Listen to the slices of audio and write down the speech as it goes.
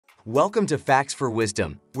Welcome to Facts for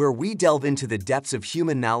Wisdom, where we delve into the depths of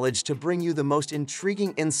human knowledge to bring you the most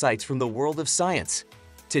intriguing insights from the world of science.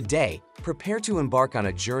 Today, prepare to embark on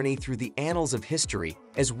a journey through the annals of history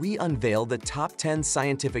as we unveil the top 10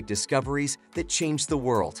 scientific discoveries that changed the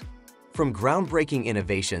world. From groundbreaking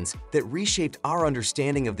innovations that reshaped our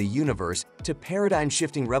understanding of the universe to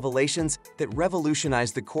paradigm-shifting revelations that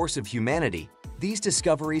revolutionized the course of humanity, these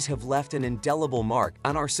discoveries have left an indelible mark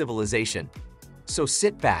on our civilization. So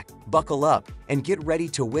sit back, buckle up, and get ready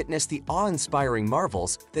to witness the awe-inspiring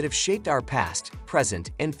marvels that have shaped our past,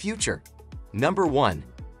 present, and future. Number 1.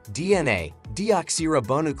 DNA,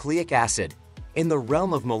 deoxyribonucleic acid. In the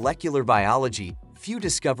realm of molecular biology, few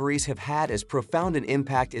discoveries have had as profound an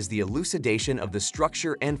impact as the elucidation of the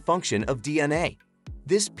structure and function of DNA.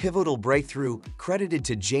 This pivotal breakthrough, credited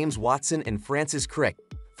to James Watson and Francis Crick,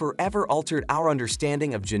 forever altered our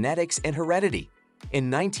understanding of genetics and heredity.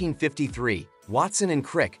 In 1953, Watson and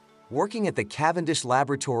Crick, working at the Cavendish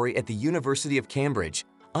Laboratory at the University of Cambridge,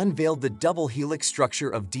 unveiled the double helix structure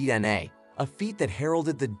of DNA, a feat that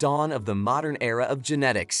heralded the dawn of the modern era of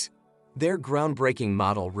genetics. Their groundbreaking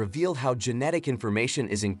model revealed how genetic information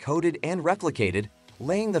is encoded and replicated,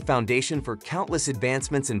 laying the foundation for countless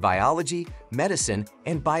advancements in biology, medicine,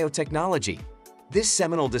 and biotechnology. This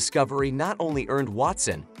seminal discovery not only earned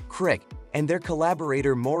Watson, Crick, and their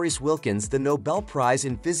collaborator Maurice Wilkins the Nobel Prize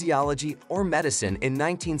in Physiology or Medicine in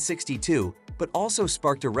 1962, but also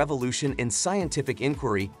sparked a revolution in scientific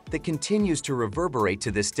inquiry that continues to reverberate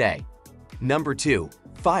to this day. Number 2.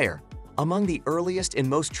 Fire. Among the earliest and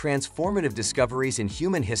most transformative discoveries in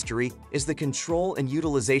human history is the control and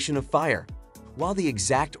utilization of fire. While the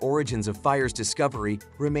exact origins of fire's discovery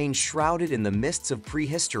remain shrouded in the mists of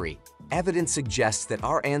prehistory, evidence suggests that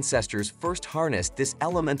our ancestors first harnessed this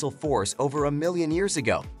elemental force over 1 million years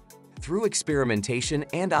ago. Through experimentation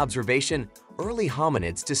and observation, early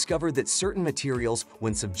hominids discovered that certain materials,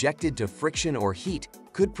 when subjected to friction or heat,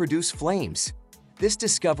 could produce flames. This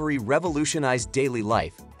discovery revolutionized daily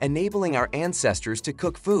life, enabling our ancestors to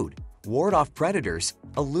cook food, ward off predators,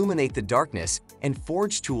 illuminate the darkness, and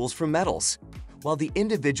forge tools from metals. While the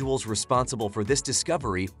individuals responsible for this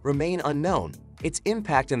discovery remain unknown, its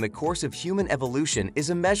impact on the course of human evolution is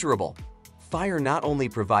immeasurable. Fire not only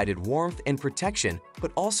provided warmth and protection,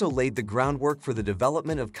 but also laid the groundwork for the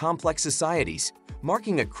development of complex societies,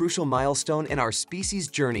 marking a crucial milestone in our species'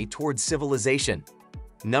 journey towards civilization.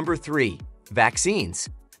 Number 3. Vaccines.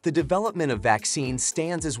 The development of vaccines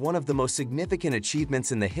stands as one of the most significant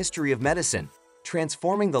achievements in the history of medicine,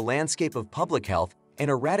 transforming the landscape of public health and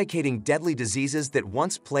eradicating deadly diseases that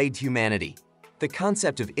once plagued humanity. The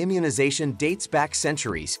concept of immunization dates back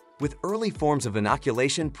centuries, with early forms of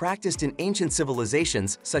inoculation practiced in ancient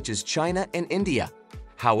civilizations such as China and India.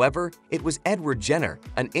 However, it was Edward Jenner,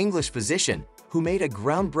 an English physician, who made a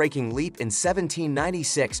groundbreaking leap in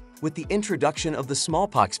 1796 with the introduction of the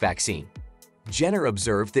smallpox vaccine. Jenner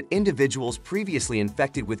observed that individuals previously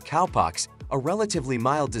infected with cowpox, a relatively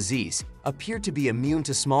mild disease, appeared to be immune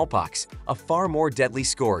to smallpox, a far more deadly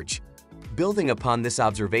scourge. Building upon this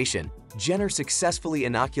observation, Jenner successfully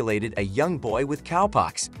inoculated a young boy with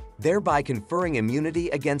cowpox, thereby conferring immunity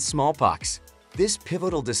against smallpox. This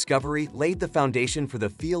pivotal discovery laid the foundation for the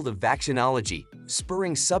field of vaccinology,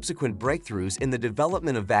 spurring subsequent breakthroughs in the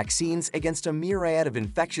development of vaccines against a myriad of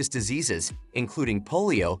infectious diseases, including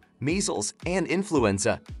polio, measles, and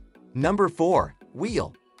influenza. Number 4.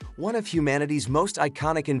 Wheel. One of humanity's most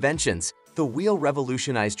iconic inventions, the wheel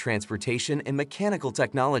revolutionized transportation and mechanical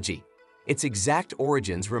technology. Its exact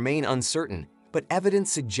origins remain uncertain, but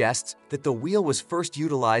evidence suggests that the wheel was first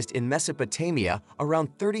utilized in Mesopotamia around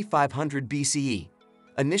 3500 BCE.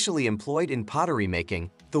 Initially employed in pottery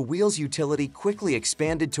making, the wheel's utility quickly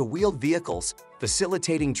expanded to wheeled vehicles,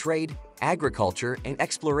 facilitating trade, agriculture, and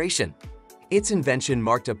exploration. Its invention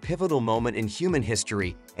marked a pivotal moment in human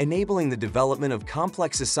history, enabling the development of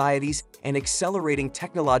complex societies and accelerating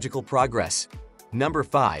technological progress. Number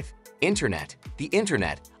 5. Internet. The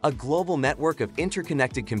Internet, a global network of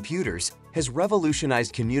interconnected computers, has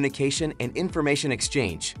revolutionized communication and information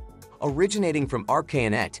exchange. Originating from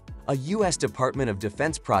ARPANET, a U.S. Department of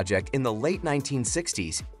Defense project in the late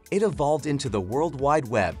 1960s, it evolved into the World Wide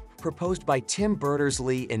Web, proposed by Tim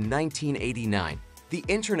Berners-Lee in 1989. The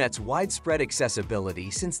Internet's widespread accessibility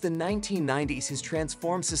since the 1990s has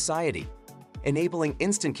transformed society, enabling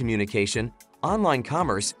instant communication, online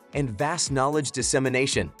commerce, and vast knowledge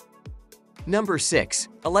dissemination. Number 6.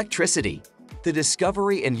 Electricity. The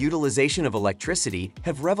discovery and utilization of electricity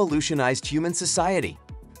have revolutionized human society.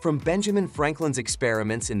 From Benjamin Franklin's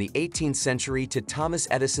experiments in the 18th century to Thomas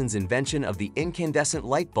Edison's invention of the incandescent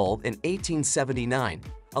light bulb in 1879,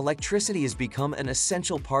 electricity has become an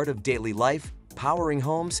essential part of daily life, powering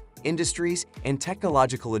homes, industries, and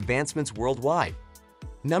technological advancements worldwide.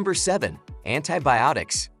 Number 7.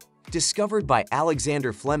 Antibiotics. Discovered by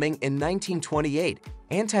Alexander Fleming in 1928,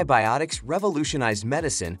 antibiotics revolutionized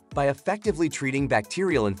medicine by effectively treating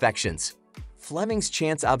bacterial infections. Fleming's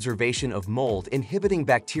chance observation of mold inhibiting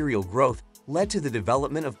bacterial growth led to the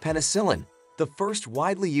development of penicillin, the first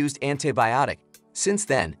widely used antibiotic. Since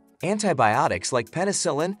then, antibiotics like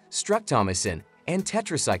penicillin, streptomycin, and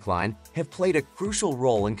tetracycline have played a crucial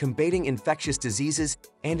role in combating infectious diseases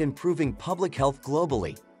and improving public health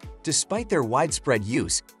globally. Despite their widespread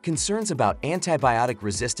use, concerns about antibiotic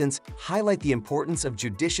resistance highlight the importance of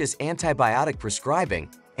judicious antibiotic prescribing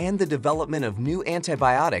and the development of new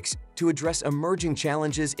antibiotics to address emerging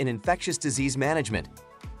challenges in infectious disease management.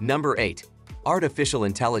 Number 8. Artificial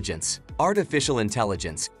intelligence. Artificial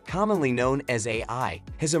intelligence, commonly known as AI,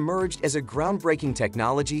 has emerged as a groundbreaking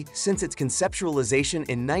technology since its conceptualization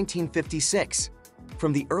in 1956.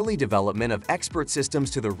 From the early development of expert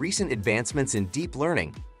systems to the recent advancements in deep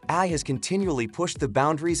learning, AI has continually pushed the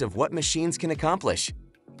boundaries of what machines can accomplish.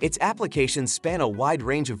 Its applications span a wide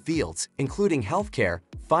range of fields, including healthcare,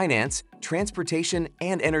 finance, transportation,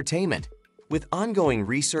 and entertainment. With ongoing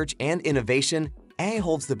research and innovation, AI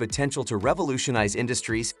holds the potential to revolutionize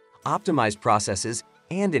industries, optimize processes,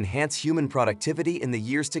 and enhance human productivity in the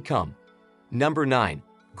years to come. Number 9.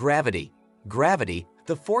 Gravity. Gravity,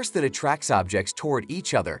 the force that attracts objects toward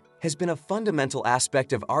each other, has been a fundamental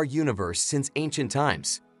aspect of our universe since ancient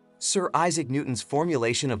times. Sir Isaac Newton's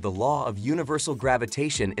formulation of the law of universal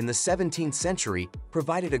gravitation in the 17th century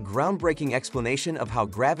provided a groundbreaking explanation of how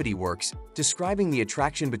gravity works, describing the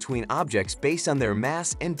attraction between objects based on their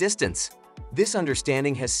mass and distance. This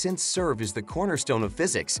understanding has since served as the cornerstone of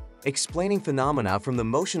physics, explaining phenomena from the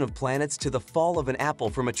motion of planets to the fall of an apple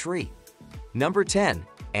from a tree. Number 10.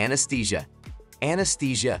 Anesthesia.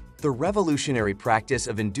 Anesthesia, the revolutionary practice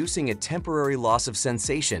of inducing a temporary loss of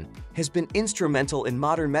sensation, has been instrumental in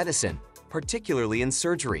modern medicine, particularly in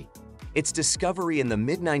surgery. Its discovery in the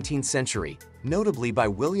mid-19th century, notably by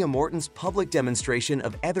William Morton's public demonstration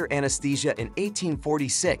of ether anesthesia in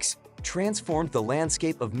 1846, transformed the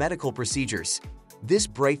landscape of medical procedures. This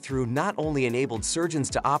breakthrough not only enabled surgeons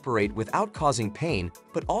to operate without causing pain,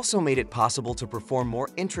 but also made it possible to perform more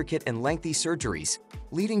intricate and lengthy surgeries,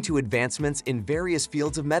 leading to advancements in various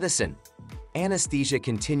fields of medicine. Anesthesia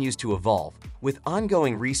continues to evolve, with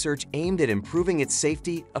ongoing research aimed at improving its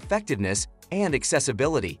safety, effectiveness, and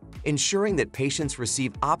accessibility, ensuring that patients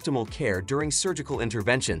receive optimal care during surgical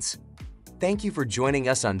interventions. Thank you for joining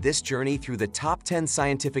us on this journey through the top 10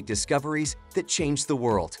 scientific discoveries that changed the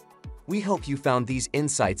world. We hope you found these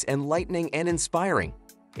insights enlightening and inspiring.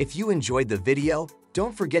 If you enjoyed the video,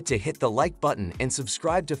 don't forget to hit the like button and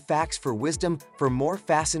subscribe to Facts for Wisdom for more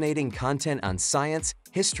fascinating content on science,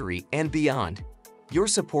 history, and beyond. Your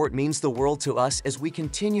support means the world to us as we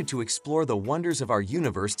continue to explore the wonders of our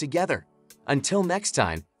universe together. Until next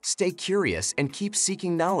time, stay curious and keep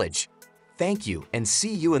seeking knowledge. Thank you, and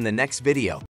see you in the next video.